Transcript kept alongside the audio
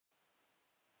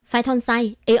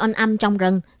Phytoncide, ion âm trong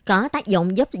rừng, có tác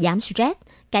dụng giúp giảm stress,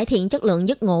 cải thiện chất lượng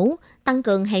giấc ngủ, tăng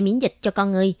cường hệ miễn dịch cho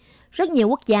con người. Rất nhiều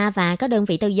quốc gia và các đơn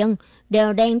vị tư nhân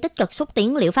đều đang tích cực xúc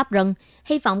tiến liệu pháp rừng,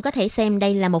 hy vọng có thể xem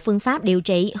đây là một phương pháp điều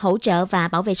trị, hỗ trợ và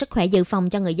bảo vệ sức khỏe dự phòng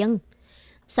cho người dân.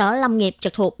 Sở Lâm nghiệp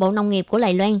trực thuộc Bộ Nông nghiệp của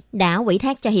Đài Loan đã ủy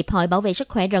thác cho Hiệp hội Bảo vệ sức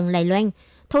khỏe rừng Đài Loan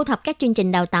thu thập các chương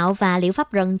trình đào tạo và liệu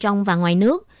pháp rừng trong và ngoài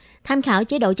nước, tham khảo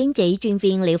chế độ chứng chỉ chuyên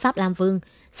viên liệu pháp làm vườn,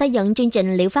 xây dựng chương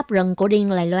trình liệu pháp rừng của riêng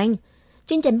Đài Loan.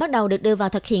 Chương trình bắt đầu được đưa vào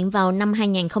thực hiện vào năm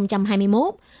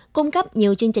 2021, cung cấp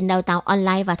nhiều chương trình đào tạo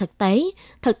online và thực tế,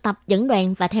 thực tập dẫn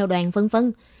đoàn và theo đoàn v.v.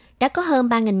 Đã có hơn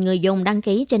 3.000 người dùng đăng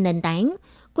ký trên nền tảng.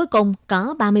 Cuối cùng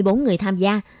có 34 người tham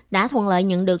gia đã thuận lợi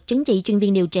nhận được chứng chỉ chuyên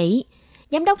viên điều trị.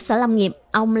 Giám đốc Sở Lâm nghiệp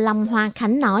ông Lâm Hoa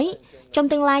Khánh nói, trong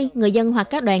tương lai, người dân hoặc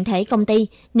các đoàn thể công ty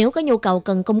nếu có nhu cầu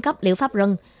cần cung cấp liệu pháp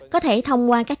rừng, có thể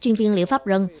thông qua các chuyên viên liệu pháp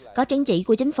rừng có chứng chỉ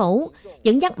của chính phủ,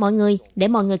 dẫn dắt mọi người để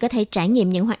mọi người có thể trải nghiệm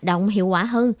những hoạt động hiệu quả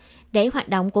hơn, để hoạt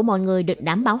động của mọi người được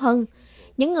đảm bảo hơn.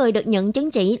 Những người được nhận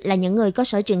chứng chỉ là những người có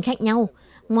sở trường khác nhau.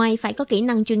 Ngoài phải có kỹ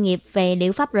năng chuyên nghiệp về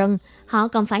liệu pháp rừng, họ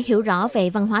còn phải hiểu rõ về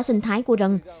văn hóa sinh thái của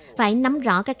rừng, phải nắm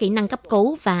rõ các kỹ năng cấp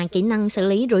cứu và kỹ năng xử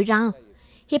lý rủi ro.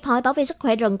 Hiệp hội Bảo vệ sức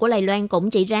khỏe rừng của Đài Loan cũng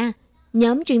chỉ ra,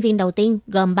 nhóm chuyên viên đầu tiên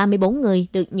gồm 34 người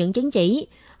được nhận chứng chỉ.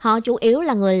 Họ chủ yếu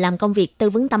là người làm công việc tư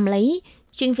vấn tâm lý,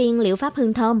 chuyên viên liệu pháp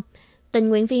hương thơm, tình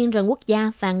nguyện viên rừng quốc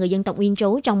gia và người dân tộc nguyên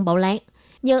trú trong bộ lạc.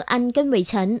 Như anh Kinh Vị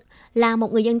Trịnh là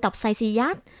một người dân tộc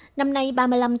Saisiyat, năm nay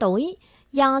 35 tuổi.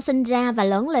 Do sinh ra và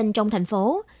lớn lên trong thành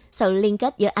phố, sự liên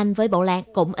kết giữa anh với bộ lạc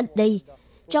cũng ít đi.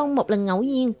 Trong một lần ngẫu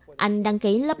nhiên, anh đăng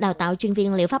ký lớp đào tạo chuyên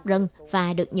viên liệu pháp rừng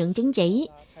và được nhận chứng chỉ.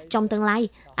 Trong tương lai,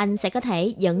 anh sẽ có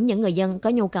thể dẫn những người dân có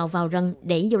nhu cầu vào rừng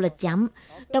để du lịch chậm,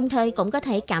 đồng thời cũng có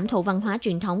thể cảm thụ văn hóa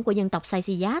truyền thống của dân tộc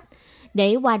Saisiyat,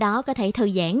 để qua đó có thể thư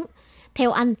giãn.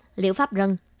 Theo anh, liệu pháp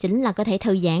rừng chính là có thể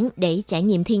thư giãn để trải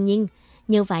nghiệm thiên nhiên.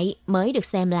 Như vậy mới được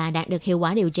xem là đạt được hiệu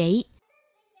quả điều trị.